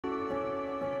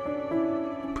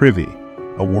Privy,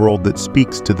 a world that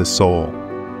speaks to the soul.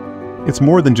 It's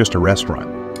more than just a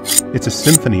restaurant. It's a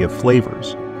symphony of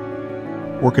flavors,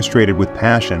 orchestrated with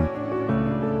passion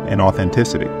and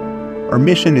authenticity. Our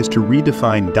mission is to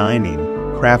redefine dining,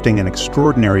 crafting an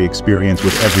extraordinary experience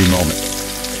with every moment.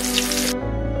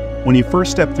 When you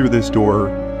first step through this door,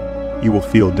 you will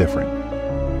feel different.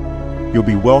 You'll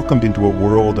be welcomed into a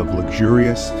world of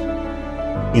luxurious,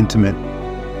 intimate,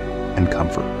 and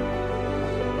comfort.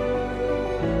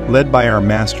 Led by our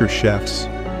master chefs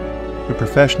and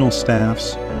professional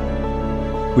staffs,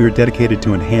 we are dedicated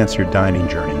to enhance your dining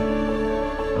journey,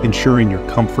 ensuring your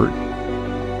comfort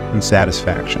and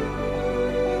satisfaction.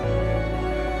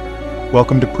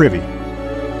 Welcome to Privy,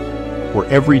 where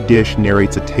every dish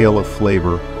narrates a tale of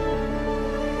flavor,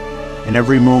 and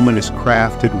every moment is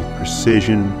crafted with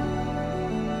precision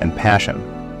and passion.